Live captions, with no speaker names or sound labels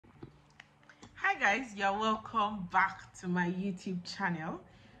Hi guys, you're welcome back to my YouTube channel.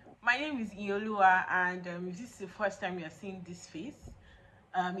 My name is Iyolua, and if this is the first time you're seeing this face,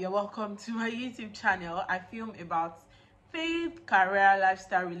 you're welcome to my YouTube channel. I film about faith, career,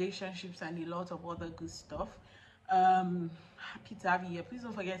 lifestyle, relationships, and a lot of other good stuff. Happy to have you here. Please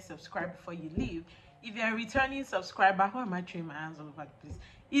don't forget to subscribe before you leave. If you're a returning subscriber, why am I throwing my hands all over the place?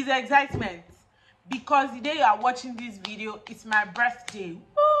 It's excitement, because the day you are watching this video, it's my birthday.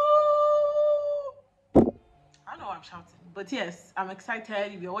 I don't know why I'm shouting, but yes, I'm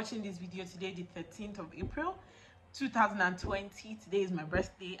excited. If you're watching this video today, the 13th of April 2020, today is my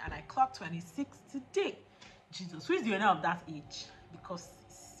birthday and I clocked 26 today. Jesus, who is the owner of that age? Because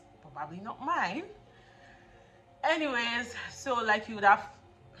it's probably not mine. Anyways, so like you would have,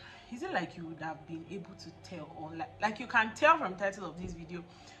 is it like you would have been able to tell, or like you can tell from the title of this video,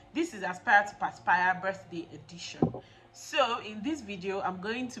 this is Aspire to Perspire birthday edition. So in this video, I'm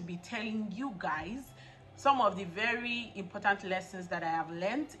going to be telling you guys some of the very important lessons that I have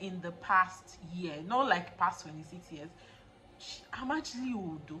learned in the past year, not like past 26 years. I'm actually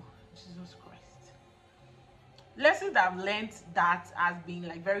old though. Jesus Christ. Lessons that I've learned that has been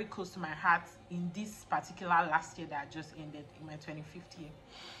like very close to my heart in this particular last year that I just ended, in my 25th year.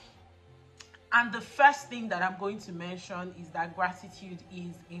 And the first thing that I'm going to mention is that gratitude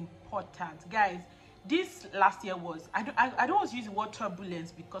is important. Guys, this last year was, I don't want to use the word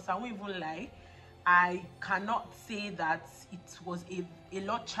turbulence, because I won't even lie, I cannot say that it was a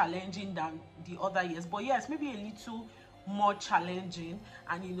lot challenging than the other years, but yes, maybe a little more challenging.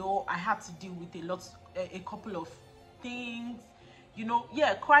 And you know, I had to deal with a couple of things, you know,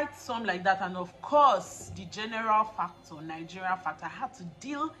 yeah, quite some like that. And of course, the general factor, Nigerian factor, I had to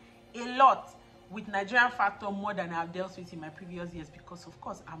deal a lot with Nigerian factor more than I've dealt with in my previous years, because of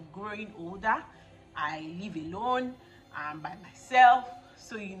course I'm growing older, I live alone, I'm by myself.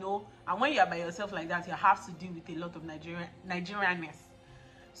 So you know, and when you're by yourself like that, you have to deal with a lot of Nigerianness.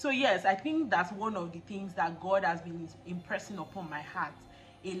 So yes, I think that's one of the things that God has been impressing upon my heart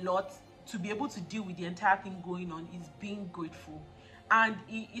a lot, to be able to deal with the entire thing going on, is being grateful. And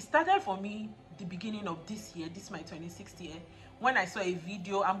it started for me the beginning of this year. This is my 26th year, when I saw a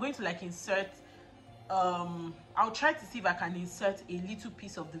video. I'm going to like insert, I'll try to see if I can insert a little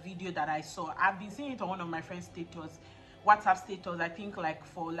piece of the video that I saw. I've been seeing it on one of my friend's status, WhatsApp status, I think like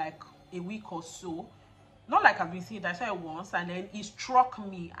for like a week or so. Not like I've been seeing it, I saw it once and then it struck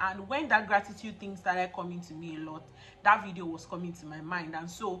me. And when that gratitude thing started coming to me a lot, that video was coming to my mind. And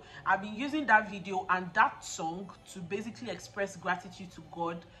so I've been using that video and that song to basically express gratitude to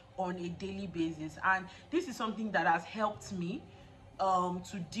God on a daily basis. And this is something that has helped me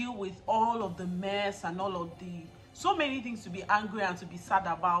to deal with all of the mess and all of the so many things to be angry and to be sad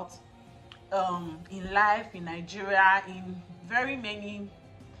about in life, in Nigeria, in very many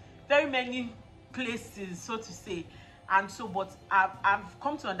places, so to say. And so, but I've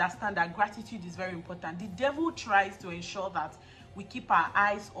come to understand that gratitude is very important. The devil tries to ensure that we keep our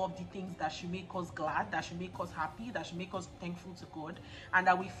eyes off the things that should make us glad, that should make us happy, that should make us thankful to God, and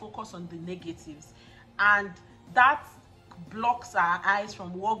that we focus on the negatives. And that blocks our eyes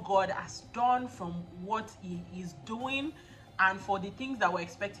from what God has done, from what he is doing, and for the things that we're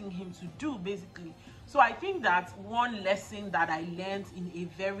expecting him to do, basically. So I think that one lesson that I learned in a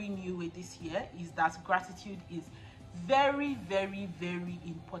very new way this year is that gratitude is very, very, very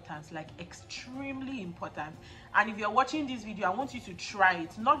important, like extremely important. And if you're watching this video, I want you to try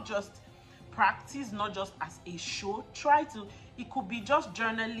it, not just practice, not just as a show. Try to, it could be just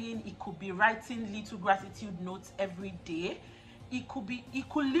journaling, it could be writing little gratitude notes every day, it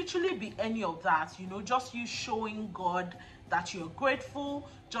could literally be any of that, you know, just you showing God that you're grateful,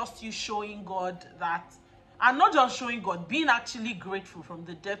 just you showing God that, and not just showing God, being actually grateful from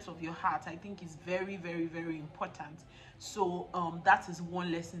the depths of your heart, I think is very, very, very important. So that is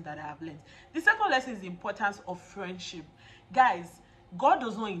one lesson that I have learned. The second lesson is the importance of friendship. Guys, God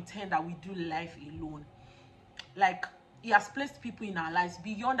does not intend that we do life alone. Like, he has placed people in our lives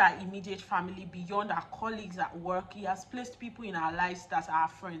beyond our immediate family, beyond our colleagues at work. He has placed people in our lives that are our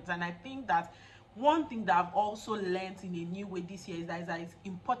friends. And I think that one thing that I've also learned in a new way this year is that it's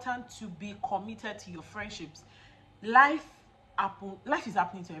important to be committed to your friendships. Life is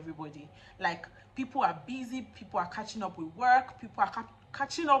happening to everybody. Like, people are busy, people are catching up with work, people are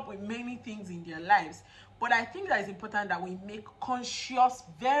catching up with many things in their lives. But I think that it's important that we make conscious,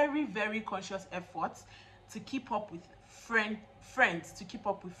 very, very conscious efforts to keep up with friends, to keep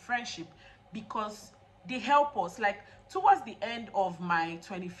up with friendship, because they help us. Like, towards the end of my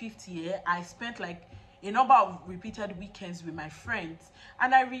 25th year, I spent like a number of repeated weekends with my friends,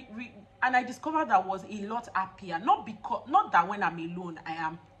 and I discovered that I was a lot happier. Not that when I'm alone I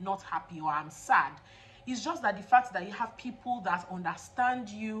am not happy or I'm sad. It's just that the fact that you have people that understand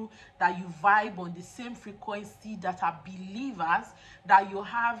you, that you vibe on the same frequency, that are believers, that you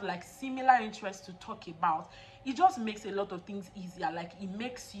have like similar interests to talk about, it just makes a lot of things easier. Like, it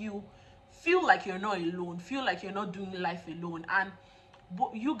makes you feel like you're not alone, feel like you're not doing life alone. And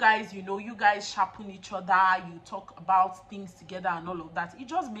you guys, you know, you guys sharpen each other, you talk about things together and all of that. It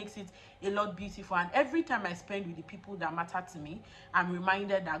just makes it a lot beautiful. And every time I spend with the people that matter to me, I'm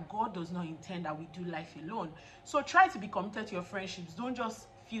reminded that God does not intend that we do life alone. So try to be committed to your friendships. Don't just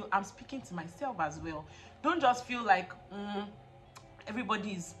feel, I'm speaking to myself as well, don't just feel like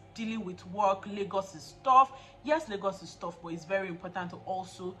everybody is dealing with work. Lagos is tough. Yes, Lagos is tough, but it's very important to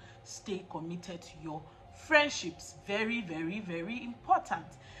also stay committed to your friendships. Very, very, very important.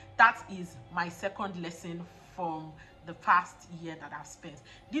 That is my second lesson from the past year that I've spent.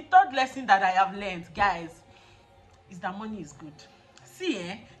 The third lesson that I have learned, guys, is that money is good.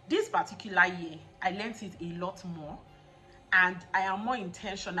 See, this particular year I learned it a lot more, and I am more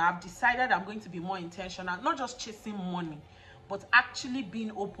intentional. I've decided I'm going to be more intentional, not just chasing money, but actually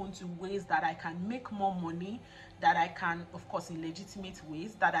being open to ways that I can make more money, that I can, of course, in legitimate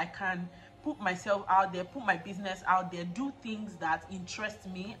ways, that I can put myself out there, put my business out there, do things that interest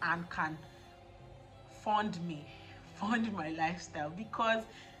me and can fund my lifestyle. Because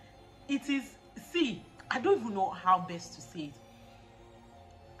it is, see, I don't even know how best to say it.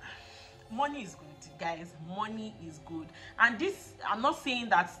 Money is good, guys. Money is good. And this, I'm not saying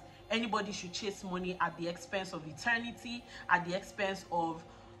that anybody should chase money at the expense of eternity, at the expense of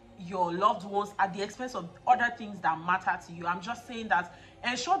your loved ones, at the expense of other things that matter to you. I'm just saying that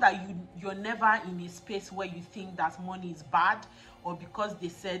ensure that you're never in a space where you think that money is bad, or because they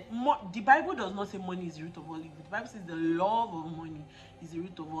said the Bible does not say money is the root of all evil. The Bible says the love of money is the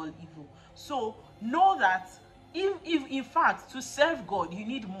root of all evil. So know that if in fact, to serve God, you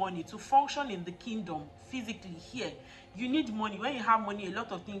need money. To function in the kingdom physically here, you need money. When you have money, a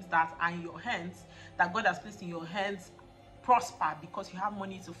lot of things that are in your hands, that God has placed in your hands, prosper because you have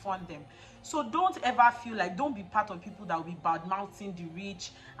money to fund them. So don't ever feel like, don't be part of people that will be bad mouthing the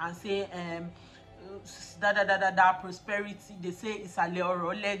rich and say prosperity. They say it's a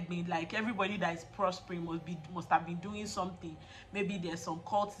little leg me, like everybody that is prospering must have been doing something. Maybe there's some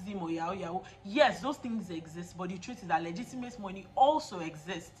cultism or yahoo. Yes, those things exist, but the truth is that legitimate money also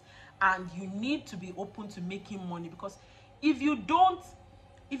exists, and you need to be open to making money. Because if you're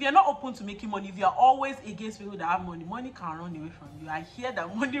not open to making money, if you're always against people that have money, money can run away from you. I hear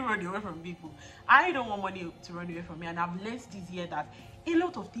that money run away from people. I don't want money to run away from me, and I've learned this year that a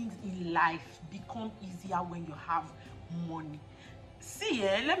lot of things in life become easier when you have money. See,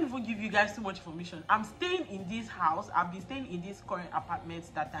 let me even give you guys too much information. I'm staying in this house. I've been staying in this current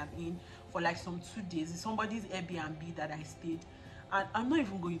apartment that I'm in for like some 2 days. It's somebody's Airbnb that I stayed. And I'm not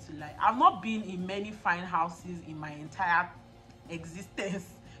even going to lie, I've not been in many fine houses in my entire existence,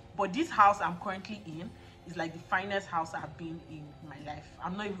 but this house I'm currently in is like the finest house I've been in my life.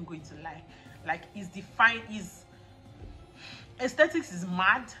 I'm not even going to lie. Like, aesthetics is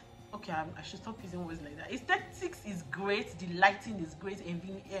mad. Okay, I should stop using words like that. Aesthetics is great, the lighting is great,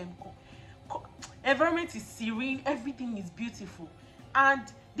 environment is serene, everything is beautiful. And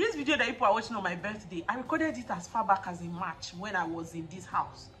this video that people are watching on my birthday, I recorded it as far back as in March, when I was in this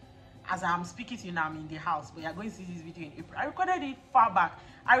house. As I'm speaking to you now, I'm in the house, but you're going to see this video in April. I recorded it far back.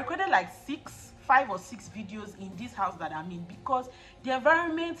 I recorded like 5 or 6 videos in this house that I'm in, because the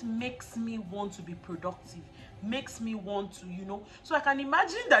environment makes me want to be productive, makes me want to, you know. So I can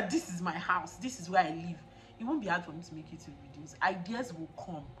imagine that this is my house, this is where I live. It won't be hard for me to make YouTube videos. Ideas will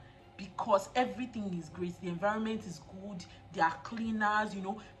come because everything is great. The environment is good. There are cleaners, you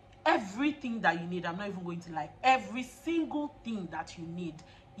know, everything that you need. I'm not even going to lie. Every single thing that you need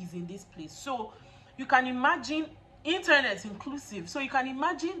is in this place. So you can imagine, internet inclusive, so you can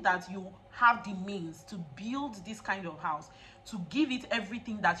imagine that you have the means to build this kind of house, to give it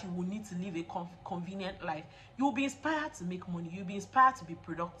everything that you will need to live a convenient life. You will be inspired to make money. You'll be inspired to be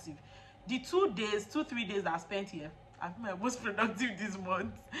productive. The 3 days that I spent here, I've been my most productive this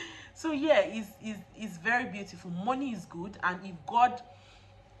month. So yeah, it's very beautiful. Money is good, and if God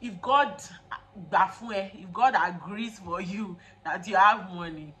agrees for you that you have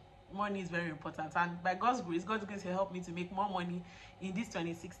money is very important. And by God's grace, God's going to help me to make more money in this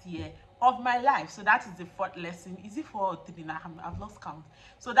 26th year of my life. So that is the 4th lesson. Is it 4 or 3 now? I've lost count.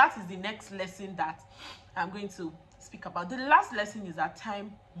 So that is the next lesson that I'm going to speak about. The last lesson is that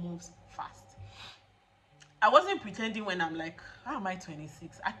time moves fast. I wasn't pretending when I'm like, how am I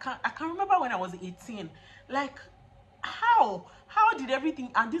 26? I can't remember when I was 18. Like, how did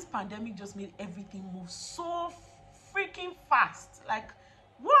everything, and this pandemic just made everything move so freaking fast. Like,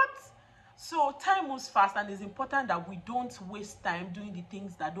 what? So time moves fast, and it's important that we don't waste time doing the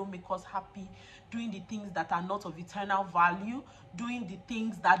things that don't make us happy, doing the things that are not of eternal value, doing the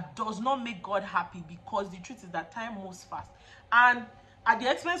things that does not make God happy, because the truth is that time moves fast. And at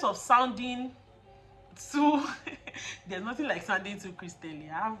the expense of sounding too there's nothing like sounding too Christianly.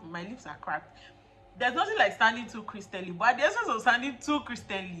 My lips are cracked. There's nothing like sounding too Christianly, but at the expense of sounding too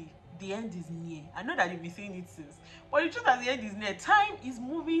Christianly, the end is near. I know that you've been saying it since, but the truth is the end is near. Time is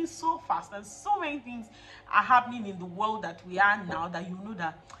moving so fast, and so many things are happening in the world that we are now, that you know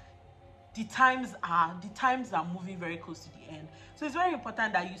that the times are moving very close to the end. So it's very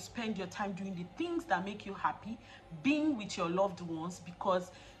important that you spend your time doing the things that make you happy, being with your loved ones,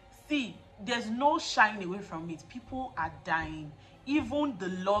 because see, there's no shying away from it. People are dying. Even the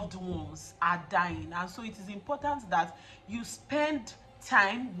loved ones are dying. And so it is important that you spend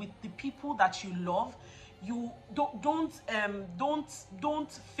time with the people that you love. You don't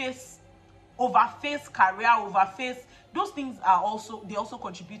overface career, overface those things. They also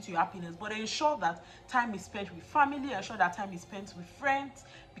contribute to your happiness, but ensure that time is spent with family, ensure that time is spent with friends,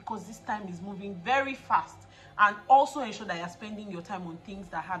 because this time is moving very fast. And also ensure that you're spending your time on things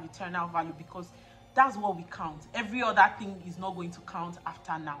that have eternal value, because that's what we count. Every other thing is not going to count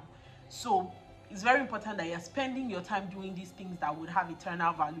after now. So it's very important that you're spending your time doing these things that would have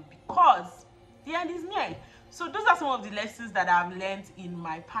eternal value, because the end is near. So those are some of the lessons that I've learned in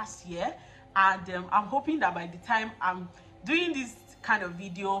my past year, and I'm hoping that by the time I'm doing this kind of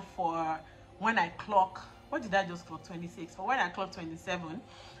video for when I clock, what did I just clock, 26? For when I clock 27,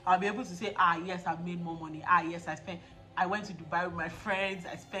 I'll be able to say, yes, I've made more money. Yes, I went to Dubai with my friends.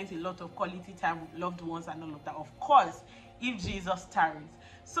 I spent a lot of quality time with loved ones and all of that. Of course, if Jesus tarries.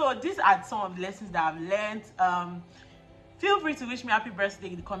 So these are some of the lessons that I've learned. Feel free to wish me happy birthday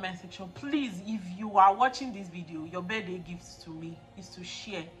in the comment section. Please, if you are watching this video, your birthday gifts to me is to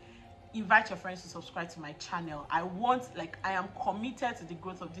share. Invite your friends to subscribe to my channel. I am committed to the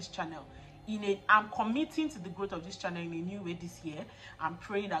growth of this channel. I'm committing to the growth of this channel in a new way this year. I'm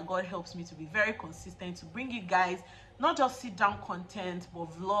praying that God helps me to be very consistent, to bring you guys not just sit down content, but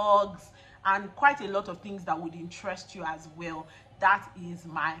vlogs and quite a lot of things that would interest you as well. That is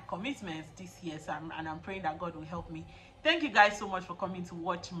my commitment this year, so I'm praying that God will help me. Thank you guys so much for coming to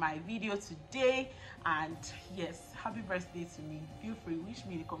watch my video today, and yes, happy birthday to me. Feel free, wish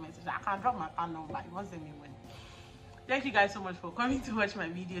me in the comment section. I can drop my phone number, you won't send me when. Thank you guys so much for coming to watch my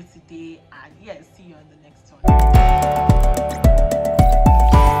video today, and yes, see you on the next one.